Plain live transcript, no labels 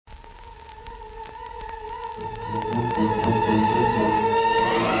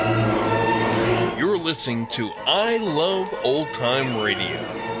You're listening to I Love Old Time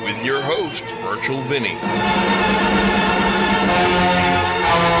Radio with your host, Virtual Vinny.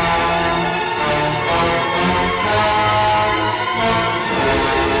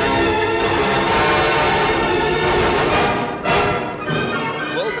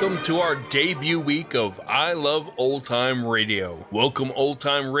 Welcome to our debut week of I Love Old Time Radio. Welcome, old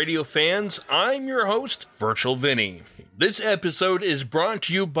time radio fans. I'm your host, Virtual Vinny. This episode is brought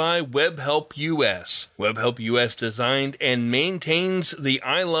to you by WebHelp US. WebHelp US designed and maintains the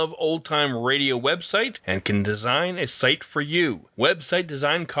I Love Old Time Radio website and can design a site for you. Website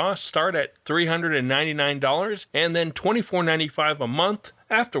design costs start at $399 and then $24.95 a month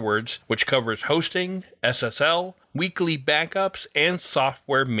afterwards, which covers hosting, SSL, weekly backups, and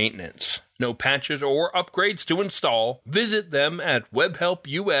software maintenance. No patches or upgrades to install. Visit them at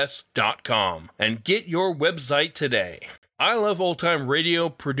webhelpus.com and get your website today. I Love Old Time Radio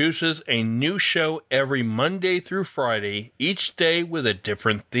produces a new show every Monday through Friday, each day with a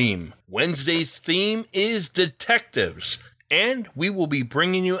different theme. Wednesday's theme is detectives, and we will be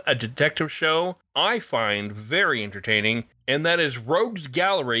bringing you a detective show I find very entertaining, and that is Rogue's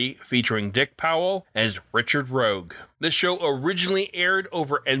Gallery, featuring Dick Powell as Richard Rogue. This show originally aired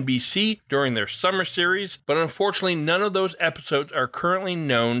over NBC during their summer series, but unfortunately none of those episodes are currently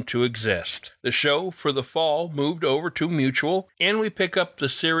known to exist. The show for the fall moved over to Mutual, and we pick up the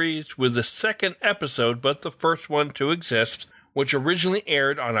series with the second episode, but the first one to exist, which originally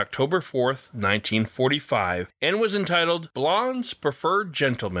aired on October 4th, 1945, and was entitled Blondes Prefer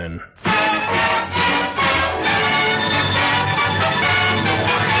Gentlemen.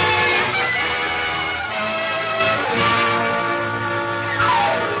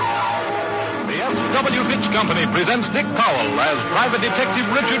 W. Fitch Company presents Dick Powell as Private Detective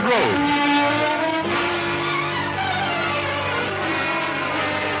Richard Rogue.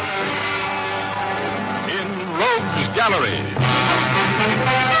 In Rogue's Gallery.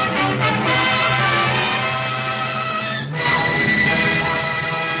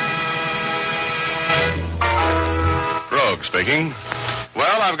 Rogue speaking.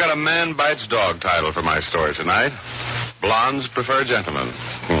 Well, I've got a man bites dog title for my story tonight. Blondes prefer gentlemen.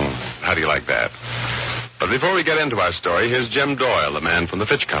 How do you like that? But before we get into our story, here's Jim Doyle, the man from the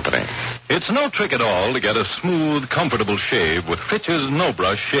Fitch Company. It's no trick at all to get a smooth, comfortable shave with Fitch's No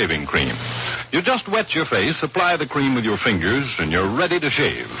Brush shaving cream. You just wet your face, apply the cream with your fingers, and you're ready to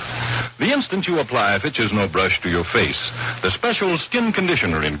shave. The instant you apply Fitch's No Brush to your face, the special skin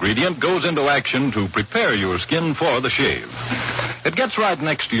conditioner ingredient goes into action to prepare your skin for the shave. It gets right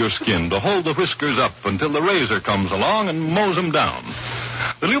next to your skin to hold the whiskers up until the razor comes along and mows them down.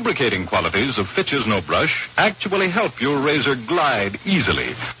 The lubricating qualities of Fitch's No Brush actually help your razor glide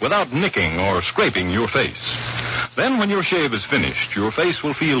easily without nicking or scraping your face. Then when your shave is finished, your face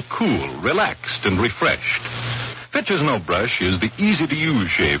will feel cool, relaxed, and refreshed. Fitch's No Brush is the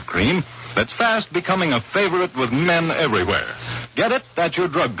easy-to-use shave cream that's fast becoming a favorite with men everywhere. Get it at your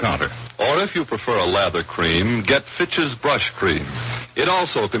drug counter. Or if you prefer a lather cream, get Fitch's Brush Cream. It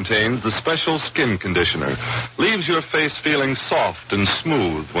also contains the special skin conditioner. Leaves your face feeling soft and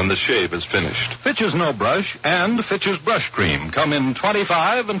smooth when the shave is finished. Fitch's No Brush and Fitch's Brush Cream come in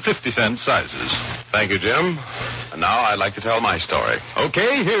 25 and 50-cent sizes. Thank you, Jim. And now I'd like to tell my story.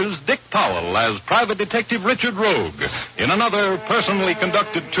 Okay, here's Dick Powell as Private Detective Richard Rogue in another personally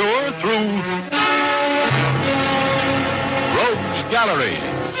conducted tour through Rogue's Gallery.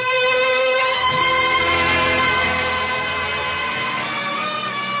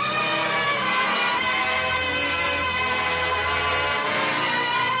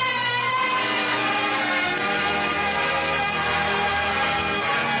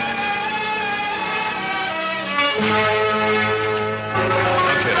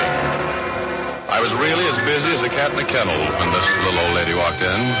 I was really as busy as a cat in a kennel when this little old lady walked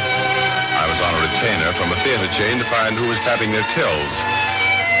in. I was on a retainer from a theater chain to find who was tapping their tills.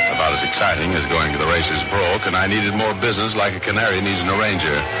 About as exciting as going to the races broke, and I needed more business like a canary needs an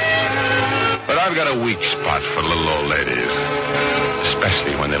arranger. But I've got a weak spot for little old ladies,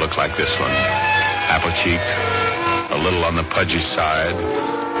 especially when they look like this one. Apple-cheeked, a little on the pudgy side,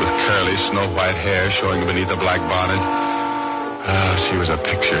 with curly snow-white hair showing beneath a black bonnet. She was a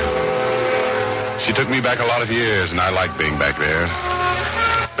picture. She took me back a lot of years, and I liked being back there.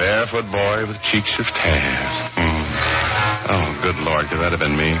 Barefoot boy with cheeks of tan. Oh, good Lord, could that have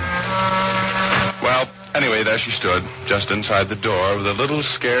been me? Well, anyway, there she stood, just inside the door, with a little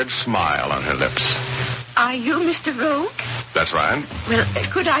scared smile on her lips. Are you Mr. Rogue? That's right. Well,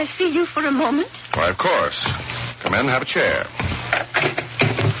 could I see you for a moment? Why, of course. Come in and have a chair.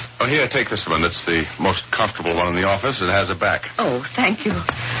 Oh, here, take this one. It's the most comfortable one in the office. It has a back. Oh, thank you.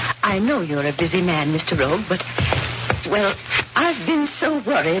 I know you're a busy man, Mr. Rogue, but, well, I've been so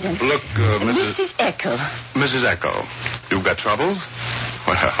worried and... Look, Mrs. Echo. Mrs. Echo, you've got trouble?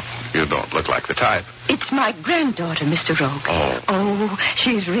 Well, you don't look like the type. It's my granddaughter, Mr. Rogue. Oh,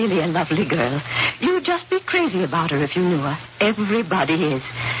 she's really a lovely girl. You'd just be crazy about her if you knew her. Everybody is.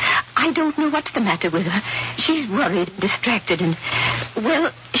 I don't know what's the matter with her. She's worried, distracted, and,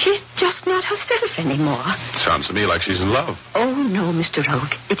 well, she's just not herself anymore. Sounds to me like she's in love. Oh, no, Mr.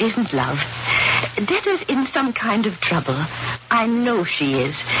 Rogue. It isn't love. Detta's in some kind of trouble. I know she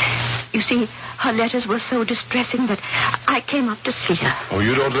is. You see, her letters were so distressing that I came up to see her. Oh,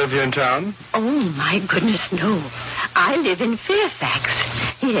 you don't live here in town? Oh, my goodness, no. I live in Fairfax.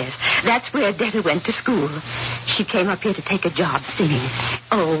 Yes, that's where Detta went to school. She came up here to take a job singing.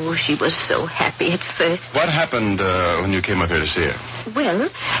 Oh, she was so happy at first. What happened when you came up here to see her? Well,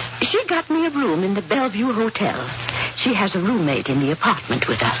 she got me a room in the Bellevue Hotel. She has a roommate in the apartment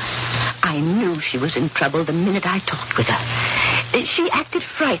with her. I knew she was in trouble the minute I talked with her. She acted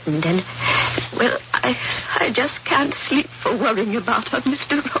frightened and, well, I just can't sleep for worrying about her,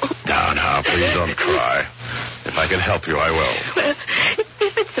 Mr. Rowe. Now, please don't cry. If I can help you, I will. Well,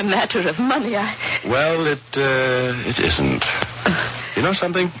 if it's a matter of money, Well, it isn't. You know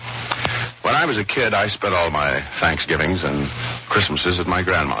something? When I was a kid, I spent all my Thanksgivings and Christmases at my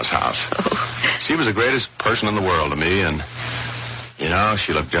grandma's house. Oh. She was the greatest person in the world to me, and, you know,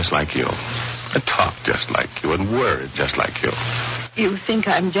 she looked just like you. And talked just like you and worried just like you. You think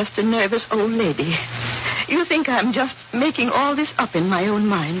I'm just a nervous old lady. You think I'm just making all this up in my own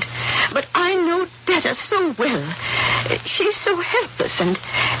mind. But I know Detta so well. She's so helpless and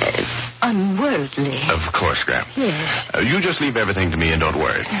unworldly. Of course, Graham. Yes. You just leave everything to me and don't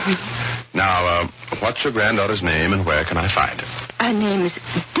worry. Now, what's your granddaughter's name and where can I find her? Her name's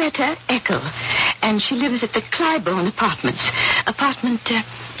Detta Echo, and she lives at the Clybourne Apartments. Apartment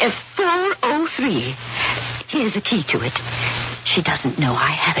 403. Here's a key to it. She doesn't know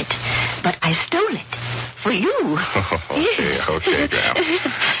I have it, but I stole it for you. Okay, Graham.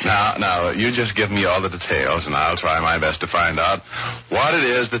 Now, you just give me all the details, and I'll try my best to find out what it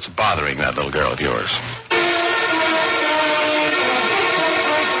is that's bothering that little girl of yours.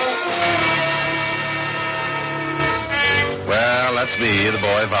 Well, that's me, the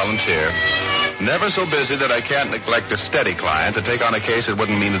boy volunteer. Never so busy that I can't neglect a steady client to take on a case that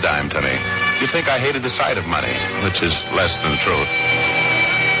wouldn't mean a dime to me. You'd think I hated the sight of money, which is less than the truth.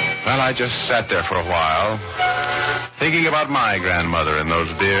 Well, I just sat there for a while, thinking about my grandmother in those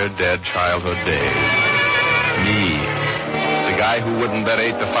dear, dead childhood days. Me, the guy who wouldn't bet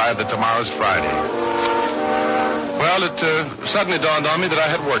 8 to 5 that tomorrow's Friday. Well, it suddenly dawned on me that I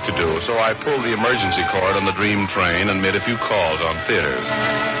had work to do, so I pulled the emergency cord on the dream train and made a few calls on theaters.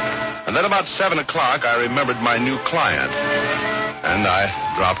 And then about 7 o'clock, I remembered my new client. And I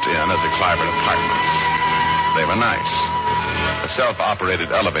dropped in at the Clybourne Apartments. They were nice. A self-operated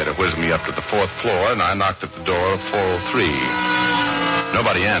elevator whizzed me up to the 4th floor, and I knocked at the door of 403.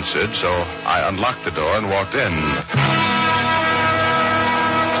 Nobody answered, so I unlocked the door and walked in.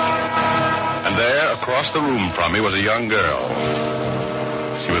 And there, across the room from me, was a young girl.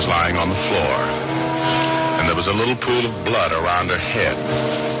 She was lying on the floor, and there was a little pool of blood around her head.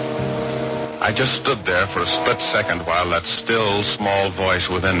 I just stood there for a split second while that still, small voice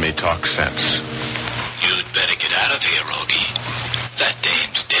within me talked sense. You'd better get out of here, Rogie. That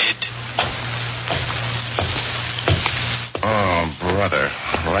dame's dead. Oh, brother.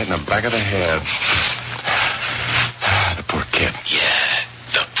 Right in the back of the head. The poor kid. Yeah,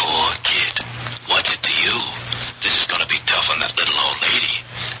 the poor kid. What's it to you? This is going to be tough on that little old lady,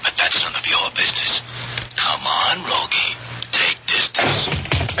 but that's none of your business. Come on, Rogie. Take distance.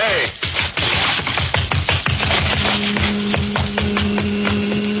 Hey!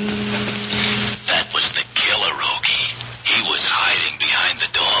 That was the killer, Rogie. He was hiding behind the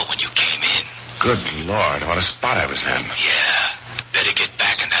door when you came in. Good Lord, what a spot I was in. Yeah. Better get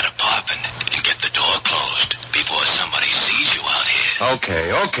back in that apartment and get the door closed before somebody sees you out here.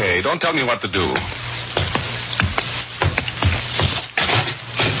 Okay. Don't tell me what to do.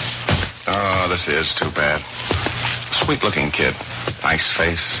 Oh, this is too bad. Sweet-looking kid. Nice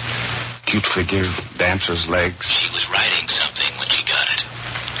face. Cute figure. Dancer's legs. She was writing something when she got it.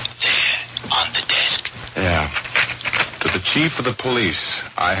 There, on the desk. Yeah. To the chief of the police,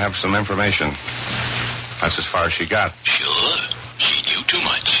 I have some information. That's as far as she got. Sure. She knew too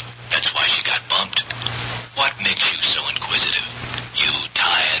much. That's why she got bumped. What makes you so inquisitive? You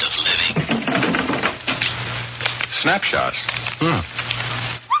tired of living? Snapshot.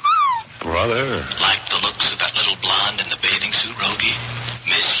 Brother. Like the looks of that little blonde in the bathing suit, Rogie?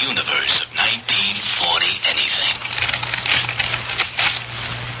 Miss Universe.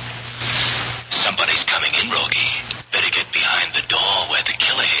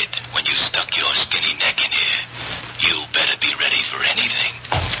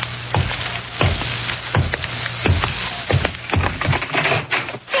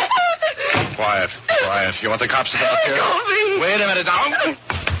 quiet. You want the cops to come up here? Let go of me. Wait a minute now.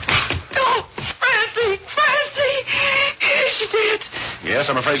 Oh, Francie! She did. Yes,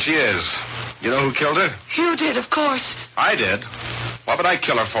 I'm afraid she is. You know who killed her? You did, of course. I did. What would I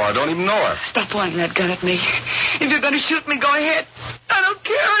kill her for? I don't even know her. Stop pointing that gun at me. If you're going to shoot me, go ahead. I don't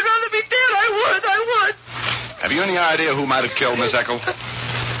care. I'd rather be dead. I would. Have you any idea who might have killed Miss Eckel?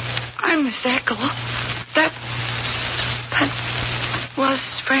 I'm Miss Eckel. That was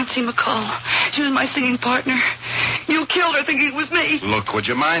Francie McCall. She was my singing partner. You killed her thinking it was me. Look, would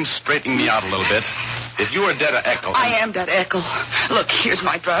you mind straightening me out a little bit? If you were Detta Eckel... I am Detta Eckel. Look, here's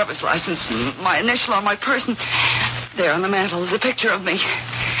my driver's license, my initial on my person. There on the mantel is a picture of me.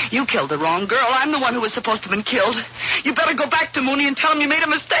 You killed the wrong girl. I'm the one who was supposed to have been killed. You better go back to Mooney and tell him you made a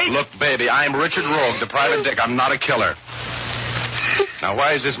mistake. Look, baby, I'm Richard Rogue, the private dick. I'm not a killer. Now,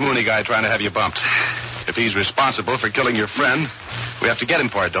 why is this Mooney guy trying to have you bumped? If he's responsible for killing your friend, we have to get him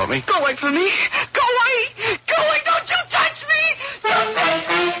for it, don't we? Go away from me. Go away. Go away. Don't you touch me. Well,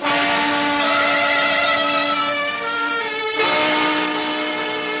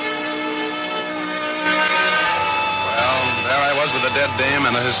 there I was with a dead dame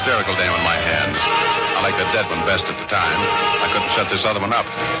and a hysterical dame in my hands. I liked the dead one best at the time. I couldn't shut this other one up.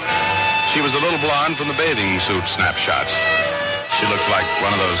 She was a little blonde from the bathing suit snapshots. She looked like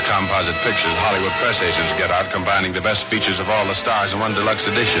one of those composite pictures Hollywood press agents get out, combining the best features of all the stars in one deluxe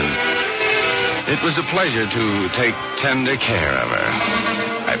edition. It was a pleasure to take tender care of her.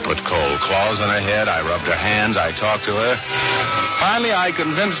 I put cold claws on her head. I rubbed her hands. I talked to her. Finally, I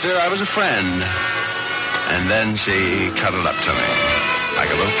convinced her I was a friend. And then she cuddled up to me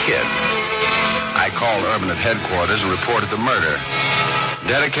like a little kid. I called Urban at headquarters and reported the murder.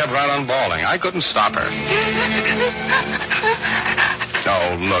 Detta kept right on bawling. I couldn't stop her.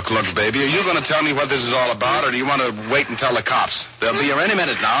 Oh, look, baby. Are you going to tell me what this is all about, or do you want to wait and tell the cops? They'll be here any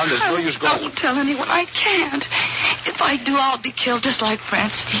minute now, and there's no use going... I won't tell anyone. I can't. If I do, I'll be killed just like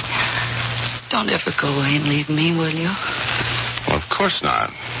Francie. Don't ever go away and leave me, will you? Well, of course not.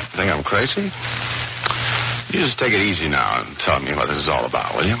 Think I'm crazy? You just take it easy now and tell me what this is all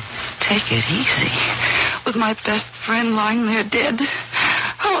about, will you? Take it easy. With my best friend lying there dead.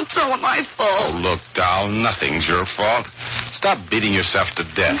 Oh, it's all my fault. Oh, look, doll, nothing's your fault. Stop beating yourself to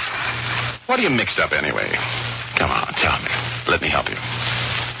death. What are you mixed up anyway? Come on, tell me. Let me help you.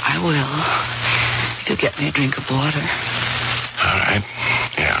 I will. If you get me a drink of water. All right.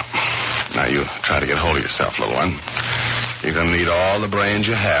 Yeah. Now you try to get hold of yourself, little one. You're going to need all the brains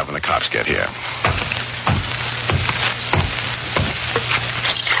you have when the cops get here.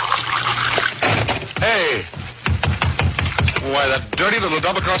 Hey! Why, that dirty little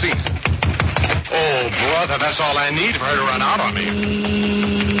double-crossing... Oh, brother, that's all I need for her to run out on me.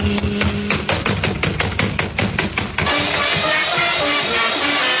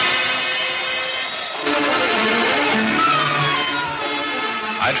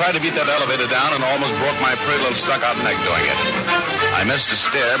 I tried to beat that elevator down and almost broke my pretty little stuck-out neck doing it. I missed a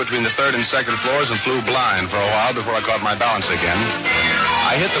stair between the third and second floors and flew blind for a while before I caught my balance again.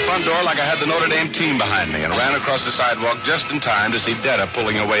 I hit the front door like I had the Notre Dame team behind me and ran across the sidewalk just in time to see Detta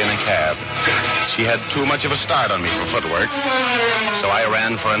pulling away in a cab. She had too much of a start on me for footwork, so I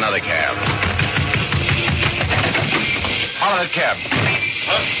ran for another cab. Follow that cab.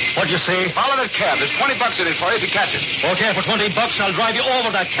 What'd you say? Follow that cab. There's $20 in it for you if you catch it. Okay, for $20, I'll drive you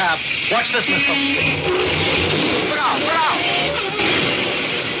over that cab. Watch this, mister. Look out, look out.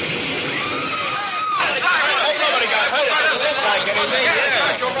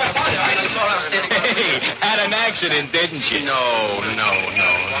 Hey, had an accident, didn't you? No.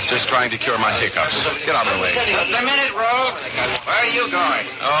 Just trying to cure my hiccups. Get out of the way. Just a minute, Rogue. Where are you going?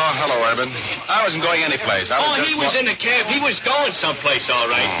 Oh, hello, Urban. I wasn't going anyplace. He was in the cab. He was going someplace,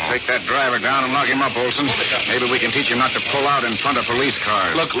 all right. Take that driver down and lock him up, Olson. Maybe we can teach him not to pull out in front of police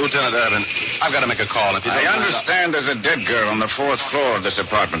cars. Look, Lieutenant Urban, I've got to make a call. If you I don't mind, understand there's a dead girl on the 4th floor of this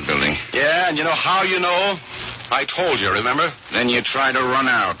apartment building. Yeah, and you know how you know? I told you, remember? Then you try to run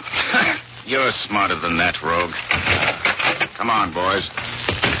out. You're smarter than that, Rogue. Come on, boys.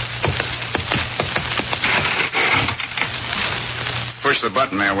 Push the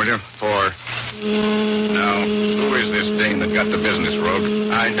button there, will you? 4. Now, who is this dame that got the business,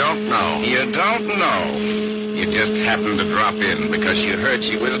 Rogue? I don't know. You don't know. You just happened to drop in because you heard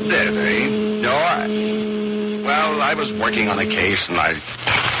she was dead, eh? No, Well, I was working on a case, and I...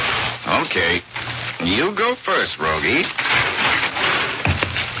 Okay. You go first, Rogie.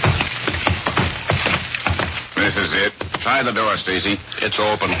 This is it. Try the door, Stacy. It's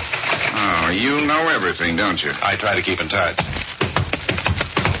open. Oh, you know everything, don't you? I try to keep in touch.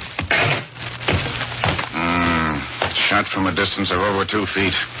 Shut Shot from a distance of over 2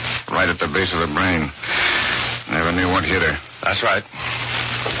 feet. Right at the base of the brain. Never knew what hit her. That's right.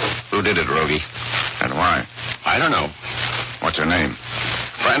 Who did it, Rogie? And why? I don't know. What's her name?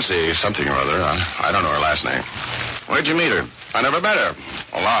 Francie something or other. I don't know her last name. Where'd you meet her? I never met her.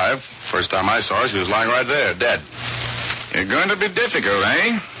 Alive. First time I saw her, she was lying right there, dead. You're going to be difficult,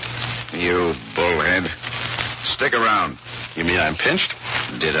 eh? You bullhead. Stick around. You mean I'm pinched?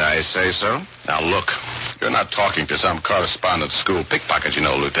 Did I say so? Now, look. You're not talking to some correspondent school pickpocket, you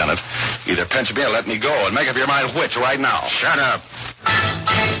know, Lieutenant. Either pinch me or let me go, and make up your mind which right now. Shut up.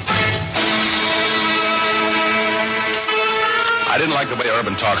 I didn't like the way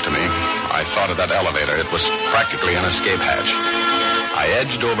Urban talked to me. I thought of that elevator. It was practically an escape hatch. I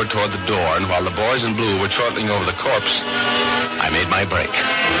edged over toward the door, and while the boys in blue were chortling over the corpse, I made my break.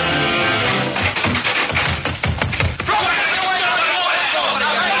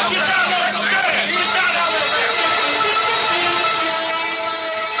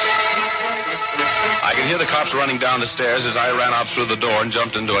 I could hear the cops running down the stairs as I ran out through the door and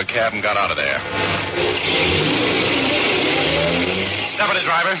jumped into a cab and got out of there. Deputy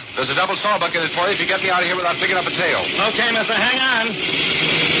driver, there's a double saw bucket for you if you get me out of here without picking up a tail. Okay, mister, hang on.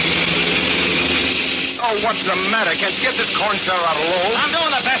 Oh, what's the matter? Can't you get this corn cellar out of Lowell? I'm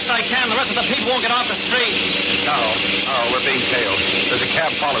doing the best I can. The rest of the people won't get off the street. Oh, we're being tailed. There's a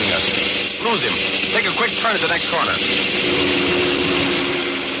cab following us. Lose him. Take a quick turn at the next corner.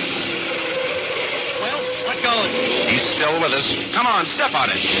 Well, what goes? He's still with us. Come on, step on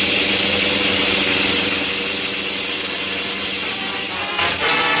it.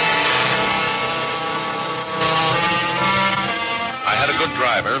 I had a good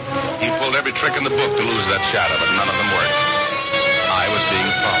driver. He pulled every trick in the book to lose that shadow, but none of them worked. I was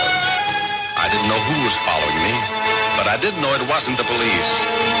being followed. I didn't know who was following me, but I did know it wasn't the police,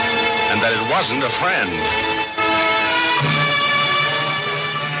 and that it wasn't a friend.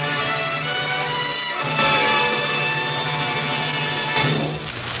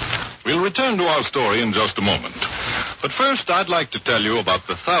 We'll return to our story in just a moment. But first, I'd like to tell you about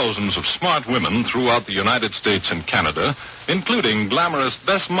the thousands of smart women throughout the United States and Canada, including glamorous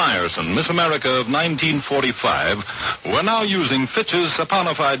Bess Myerson, Miss America of 1945, who are now using Fitch's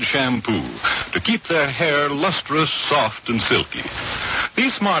saponified shampoo to keep their hair lustrous, soft, and silky.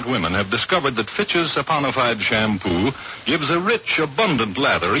 These smart women have discovered that Fitch's saponified shampoo gives a rich, abundant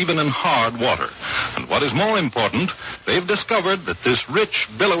lather even in hard water. And what is more important, they've discovered that this rich,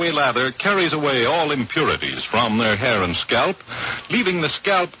 billowy lather carries away all impurities from their hair and scalp, leaving the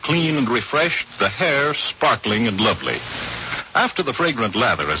scalp clean and refreshed, the hair sparkling and lovely. After the fragrant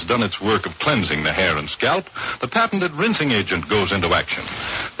lather has done its work of cleansing the hair and scalp, the patented rinsing agent goes into action.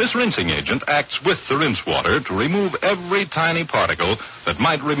 This rinsing agent acts with the rinse water to remove every tiny particle that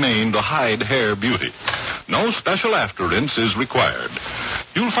might remain to hide hair beauty. No special after rinse is required.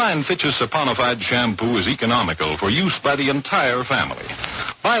 You'll find Fitch's saponified shampoo is economical for use by the entire family.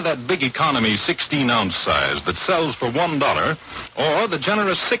 Buy that big economy 16-ounce size that sells for $1, or the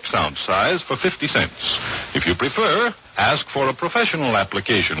generous 6-ounce size for 50 cents. If you prefer, ask for a professional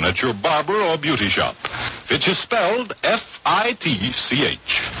application at your barber or beauty shop. Fitch is spelled F-I-T-C-H.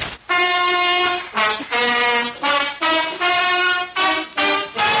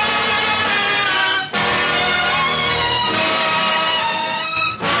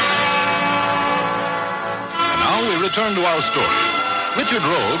 And now we return to our story. Richard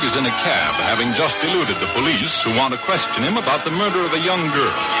Rogue is in a cab, having just eluded the police who want to question him about the murder of a young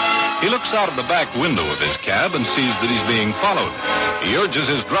girl. He looks out of the back window of his cab and sees that he's being followed. He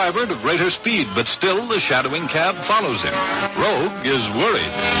urges his driver to greater speed, but still the shadowing cab follows him. Rogue is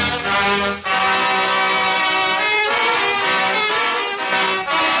worried.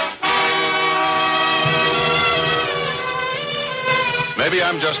 Maybe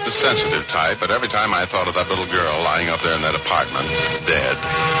I'm just the sensitive type, but every time I thought of that little girl lying up there in that apartment, dead,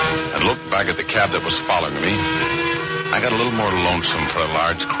 and looked back at the cab that was following me, I got a little more lonesome for a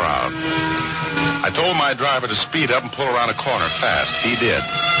large crowd. I told my driver to speed up and pull around a corner fast. He did.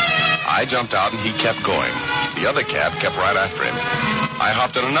 I jumped out and he kept going. The other cab kept right after him. I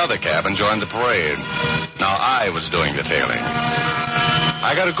hopped in another cab and joined the parade. Now I was doing the tailing.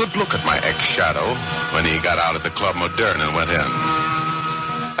 I got a good look at my ex-shadow when he got out at the Club Moderne and went in.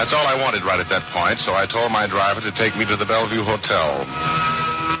 That's all I wanted right at that point, so I told my driver to take me to the Bellevue Hotel.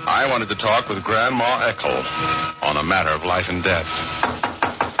 I wanted to talk with Grandma Eckel on a matter of life and death.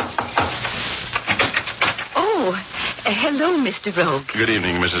 Oh, hello, Mr. Rogue. Good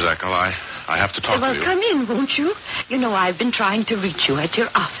evening, Mrs. Eckel. I have to talk Well, to you. come in, won't you? You know, I've been trying to reach you at your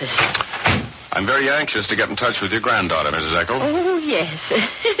office. I'm very anxious to get in touch with your granddaughter, Mrs. Eckel. Oh, yes.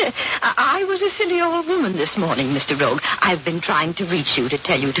 I was a silly old woman this morning, Mr. Rogue. I've been trying to reach you to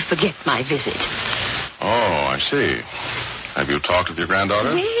tell you to forget my visit. Oh, I see. Have you talked with your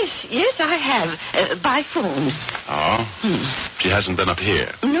granddaughter? Yes, I have. By phone. Oh? She hasn't been up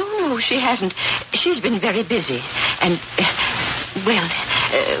here? No, she hasn't. She's been very busy. And,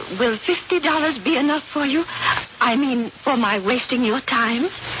 will $50 be enough for you? I mean, for my wasting your time?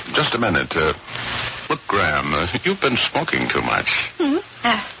 Just a minute. Look, Graham, you've been smoking too much.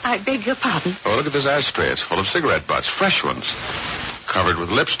 I beg your pardon. Oh, look at this ashtray. It's full of cigarette butts, fresh ones, covered with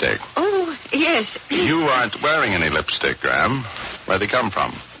lipstick. Oh, yes. You aren't wearing any lipstick, Graham. Where'd they come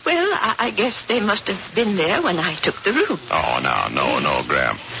from? Well, I guess they must have been there when I took the room. Oh, no,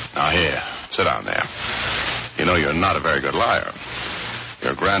 Graham. Now, here, sit down there. You know, you're not a very good liar.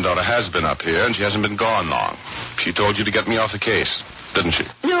 Your granddaughter has been up here, and she hasn't been gone long. She told you to get me off the case, didn't she?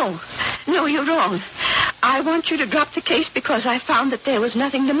 No, you're wrong. I want you to drop the case because I found that there was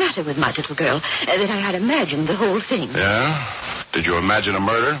nothing the matter with my little girl, that I had imagined the whole thing. Yeah? Did you imagine a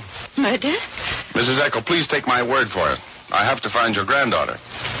murder? Murder? Mrs. Eckel, please take my word for it. I have to find your granddaughter.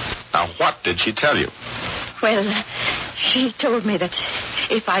 Now, what did she tell you? Well, she told me that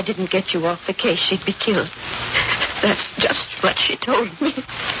if I didn't get you off the case, she'd be killed. That's just what she told me.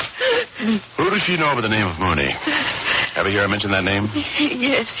 Who does she know by the name of Mooney? Ever hear her mention that name?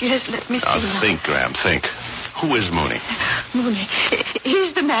 Yes, let me see. Now, think, Graham, think. Who is Mooney? Mooney.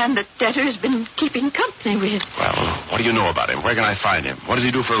 He's the man that Debtor has been keeping company with. Well, what do you know about him? Where can I find him? What does he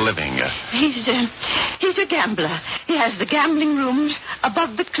do for a living? He's a gambler. He has the gambling rooms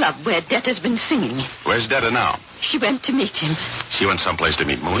above the club where Debtor's been singing. Where's Debtor now? She went to meet him. She went someplace to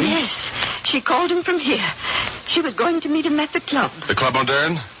meet Mooney? Yes. She called him from here. She was going to meet him at the club. The Club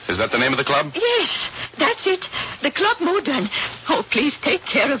Moderne? Is that the name of the club? Yes, that's it. The Club Moderne. Oh, please take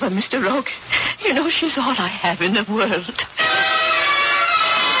care of her, Mr. Rogue. You know, she's all I have in the world.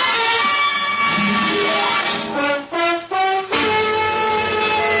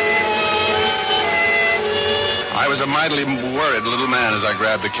 I was a mightily worried little man as I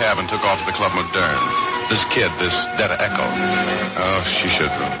grabbed a cab and took off to the Club Moderne. This kid, this Debtor Eckel. Oh, she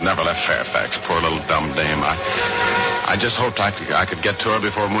should have never left Fairfax. Poor little dumb dame. I just hoped I could get to her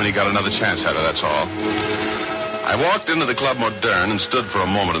before Mooney got another chance at her, that's all. I walked into the Club Moderne and stood for a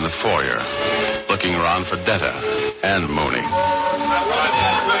moment in the foyer, looking around for Debtor and Mooney.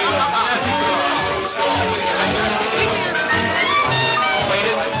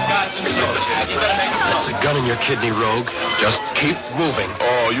 That's a gun in your kidney, Rogue. Just keep moving.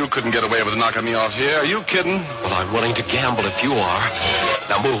 Oh, you couldn't get away with knocking me off here. Are you kidding? Well, I'm willing to gamble if you are.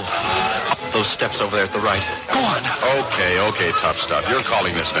 Now move. Up those steps over there at the right. Go on. Okay, tough stuff. You're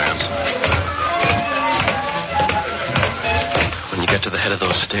calling this dance. When you get to the head of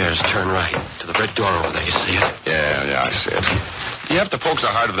those stairs, turn right. To the red door over there. You see it? Yeah, I see it. Do you have to poke so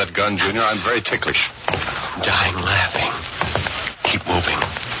hard with that gun, Junior? I'm very ticklish. I'm dying laughing. Keep moving.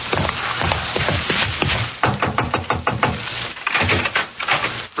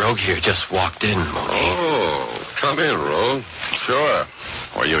 Rogue here just walked in, Mooney. Oh, come in, Rogue. Sure.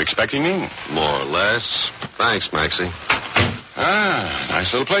 Were you expecting me? More or less. Thanks, Maxie. Nice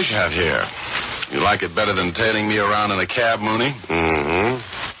little place you have here. You like it better than tailing me around in a cab, Mooney? Mm-hmm.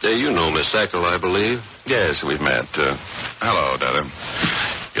 Yeah, you know Miss Eckel, I believe. Yes, we've met. Hello, Debtor.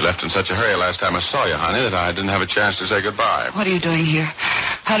 You left in such a hurry last time I saw you, honey, that I didn't have a chance to say goodbye. What are you doing here?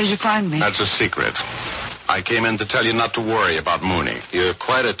 How did you find me? That's a secret. I came in to tell you not to worry about Mooney. You're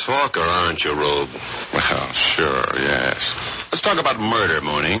quite a talker, aren't you, Rogue? Well, sure, yes. Let's talk about murder,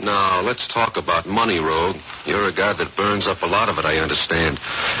 Mooney. No, let's talk about money, Rogue. You're a guy that burns up a lot of it, I understand.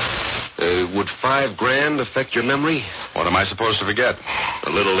 Would $5,000 affect your memory? What am I supposed to forget?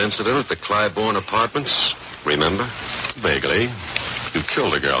 A little incident at the Clybourne Apartments. Remember? Vaguely. You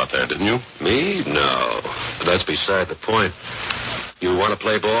killed a girl up there, didn't you? Me? No. But that's beside the point. You want to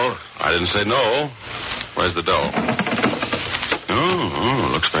play ball? I didn't say no. Where's the dough?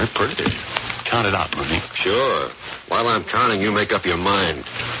 Oh, looks very pretty. Count it out, Mooney. Sure. While I'm counting, you make up your mind.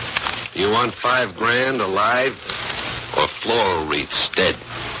 You want $5,000 alive or floral wreaths dead?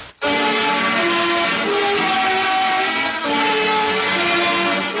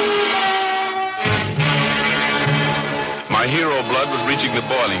 My hero blood was reaching the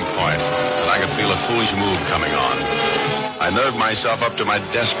boiling point, and I could feel a foolish move coming on. I nerved myself up to my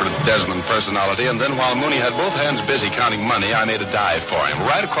desperate Desmond personality, and then while Mooney had both hands busy counting money, I made a dive for him,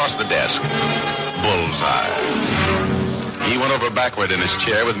 right across the desk. Bullseye. He went over backward in his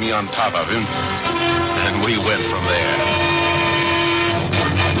chair with me on top of him, and we went from there.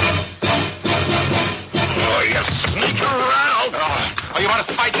 Oh, you sneak around. Oh, you want to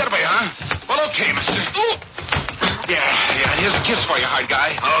fight, get away, huh? Well, Okay, mister. Yeah, here's a kiss for you, hard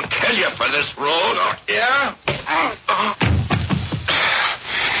guy. I'll kill you for this, Rogue. Yeah?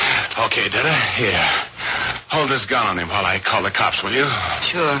 Okay, Detta, here. Hold this gun on him while I call the cops, will you?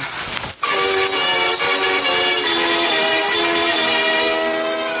 Sure.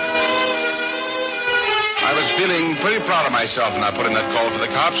 I was feeling pretty proud of myself when I put in that call for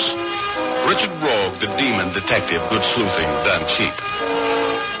the cops. Richard Rogue, the demon detective, good sleuthing, done cheap.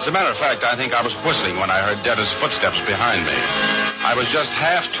 As a matter of fact, I think I was whistling when I heard Detta's footsteps behind me. I was just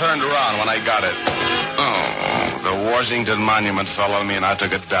half turned around when I got it. Oh, the Washington Monument fell on me and I took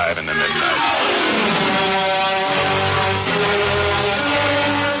a dive in the midnight.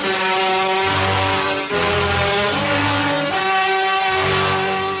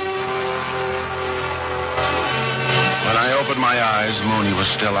 My eyes, Mooney was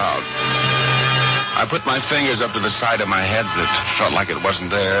still out. I put my fingers up to the side of my head that felt like it wasn't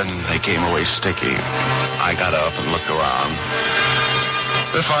there, and they came away sticky. I got up and looked around.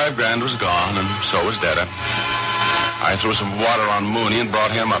 The $5,000 was gone, and so was Detta. I threw some water on Mooney and brought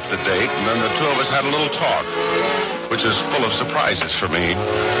him up to date, and then the two of us had a little talk, which was full of surprises for me.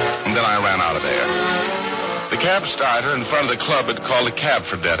 And then I ran out of there. The cab starter in front of the club had called a cab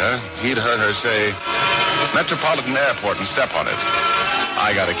for Detta. He'd heard her say, Metropolitan Airport, and step on it.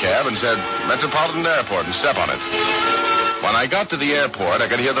 I got a cab and said, Metropolitan Airport, and step on it. When I got to the airport,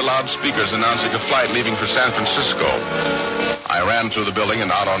 I could hear the loudspeakers announcing a flight leaving for San Francisco. I ran through the building and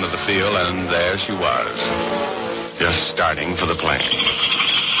out onto the field, and there she was, just starting for the plane.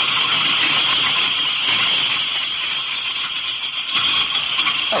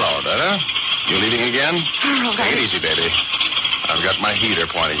 Hello, Detta. You leaving again? Okay. Take it easy, baby. I've got my heater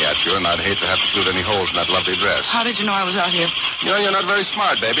pointing at you, and I'd hate to have to shoot any holes in that lovely dress. How did you know I was out here? You know, you're not very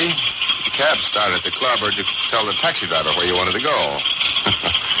smart, baby. The cab started at the club, or did you tell the taxi driver where you wanted to go?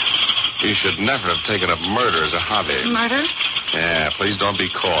 You should never have taken up murder as a hobby. Murder? Yeah, please don't be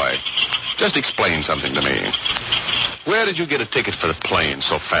coy. Just explain something to me. Where did you get a ticket for the plane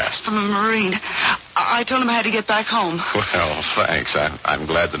so fast? From a Marine. I told him I had to get back home. Well, thanks. I'm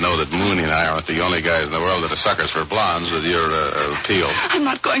glad to know that Mooney and I aren't the only guys in the world that are suckers for blondes with your appeal. I'm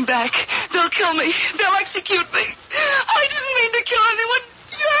not going back. They'll kill me. They'll execute me. I didn't mean to kill anyone.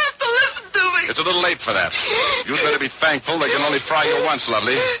 You have to listen to me. It's a little late for that. You'd better be thankful they can only fry you once,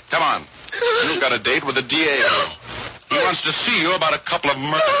 lovely. Come on. You've got a date with the DA. He wants to see you about a couple of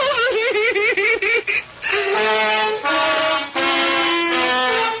murders.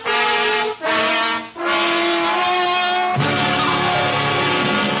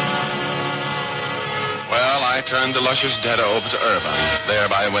 Well, I turned the luscious Detta over to Irvine,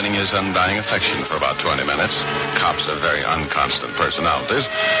 thereby winning his undying affection for about 20 minutes. Cops are very unconstant personalities.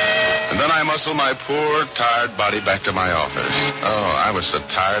 And then I muscled my poor, tired body back to my office. Oh, I was so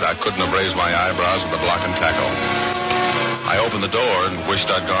tired I couldn't have raised my eyebrows with the block and tackle. I opened the door and wished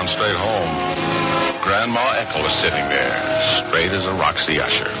I'd gone straight home. Grandma Ethel was sitting there, straight as a Roxy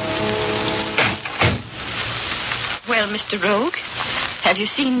usher. Well, Mr. Rogue, have you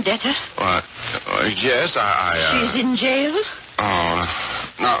seen Detta? What? Yes, She's in jail? Oh,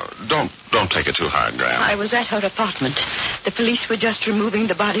 no, don't take it too hard, Graham. I was at her apartment. The police were just removing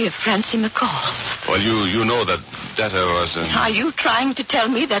the body of Francie McCall. Well, you know that Detta was in... Are you trying to tell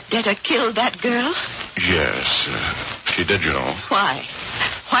me that Detta killed that girl? Yes, she did, you know. Why?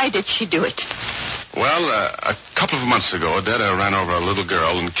 Why did she do it? Well, a couple of months ago, Detta ran over a little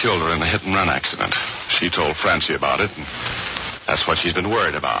girl and killed her in a hit-and-run accident. She told Francie about it, and that's what she's been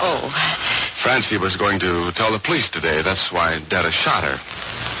worried about. Oh. Francie was going to tell the police today. That's why Detta shot her.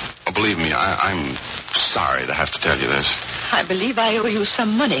 Oh, believe me, I'm sorry to have to tell you this. I believe I owe you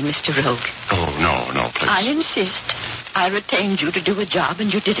some money, Mr. Rogue. Oh, no, please. I'll insist. I retained you to do a job,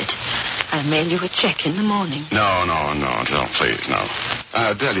 and you did it. I'll mail you a check in the morning. No, please, no.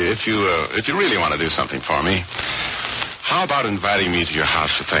 I'll tell you, if you really want to do something for me, how about inviting me to your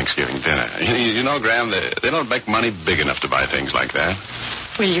house for Thanksgiving dinner? You know, Graham, they don't make money big enough to buy things like that.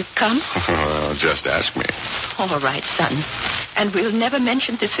 Will you come? Well, just ask me. All right, son. And we'll never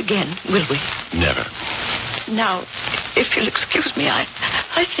mention this again, will we? Never. Now, if you'll excuse me,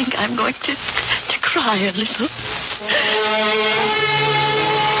 I think I'm going to cry a little.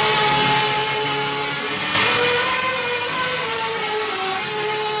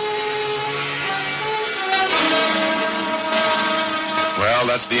 Well,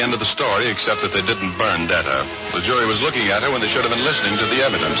 that's the end of the story, except that they didn't burn Detta. The jury was looking at her when they should have been listening to the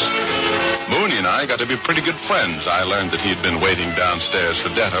evidence. Mooney and I got to be pretty good friends. I learned that he'd been waiting downstairs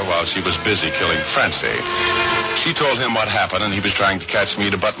for Detta while she was busy killing Francie. She told him what happened, and he was trying to catch me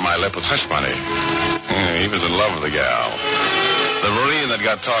to button my lip with hush money. He was in love with the gal. The Marine that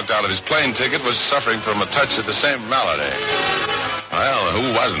got talked out of his plane ticket was suffering from a touch of the same malady. Well,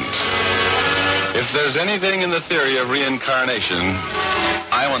 who wasn't? If there's anything in the theory of reincarnation,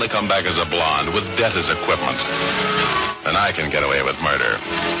 I want to come back as a blonde with death as equipment. Then I can get away with murder.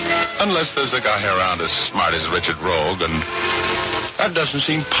 Unless there's a guy around as smart as Richard Rogue, and that doesn't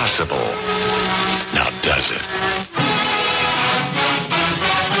seem possible. Now, does it?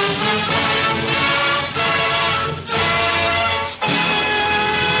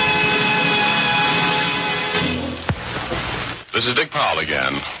 This is Dick Powell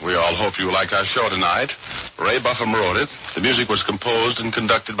again. We all hope you liked our show tonight. Ray Buffum wrote it. The music was composed and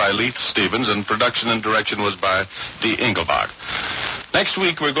conducted by Leith Stevens, and production and direction was by D. Engelbach. Next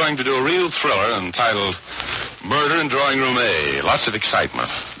week, we're going to do a real thriller entitled Murder in Drawing Room A. Lots of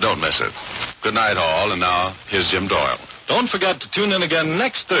excitement. Don't miss it. Good night, all, and now, here's Jim Doyle. Don't forget to tune in again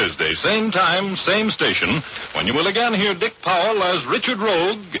next Thursday, same time, same station, when you will again hear Dick Powell as Richard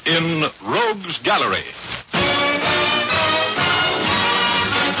Rogue in Rogue's Gallery.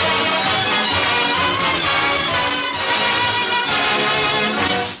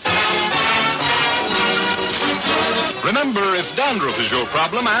 Remember, if dandruff is your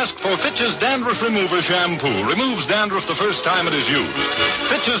problem, ask for Fitch's Dandruff Remover Shampoo. Removes dandruff the first time it is used.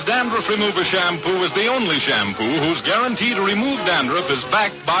 Fitch's Dandruff Remover Shampoo is the only shampoo whose guarantee to remove dandruff is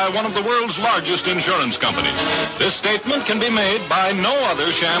backed by one of the world's largest insurance companies. This statement can be made by no other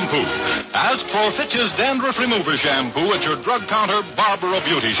shampoo. Ask for Fitch's Dandruff Remover Shampoo at your drug counter, bar, or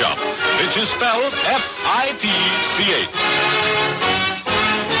beauty shop. Fitch is spelled F-I-T-C-H.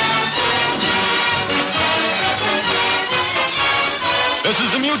 This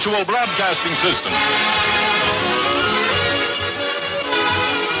is the Mutual Broadcasting System.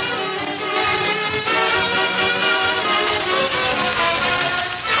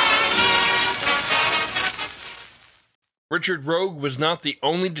 Richard Rogue was not the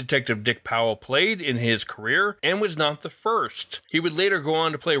only detective Dick Powell played in his career, and was not the first. He would later go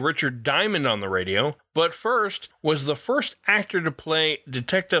on to play Richard Diamond on the radio, but first was the first actor to play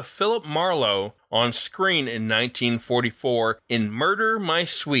Detective Philip Marlowe on screen in 1944 in Murder, My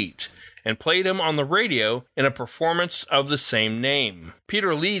Sweet, and played him on the radio in a performance of the same name.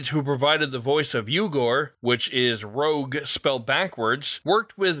 Peter Leeds, who provided the voice of Ugor, which is Rogue spelled backwards,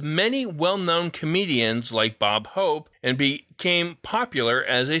 worked with many well-known comedians like Bob Hope and became popular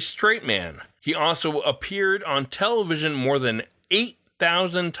as a straight man. He also appeared on television more than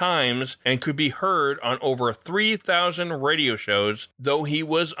 8,000 times and could be heard on over 3,000 radio shows, though he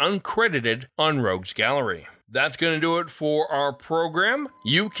was uncredited on Rogue's Gallery. That's going to do it for our program.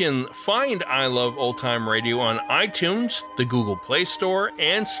 You can find I Love Old Time Radio on iTunes, the Google Play Store,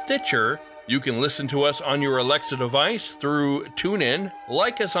 and Stitcher. You can listen to us on your Alexa device through TuneIn.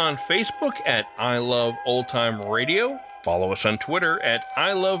 Like us on Facebook at I Love Old Time Radio. Follow us on Twitter at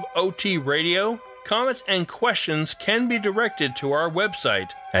I Love OT Radio. Comments and questions can be directed to our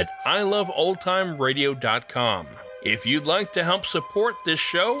website at iloveoldtimeradio.com. If you'd like to help support this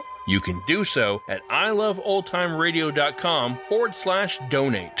show, you can do so at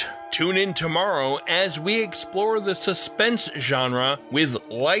iloveoldtimeradio.com/donate. Tune in tomorrow as we explore the suspense genre with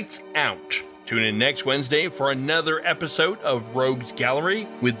Lights Out. Tune in next Wednesday for another episode of Rogue's Gallery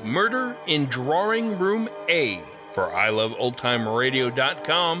with Murder in Drawing Room A. For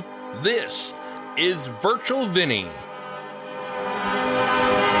iloveoldtimeradio.com, this is Virtual Vinny.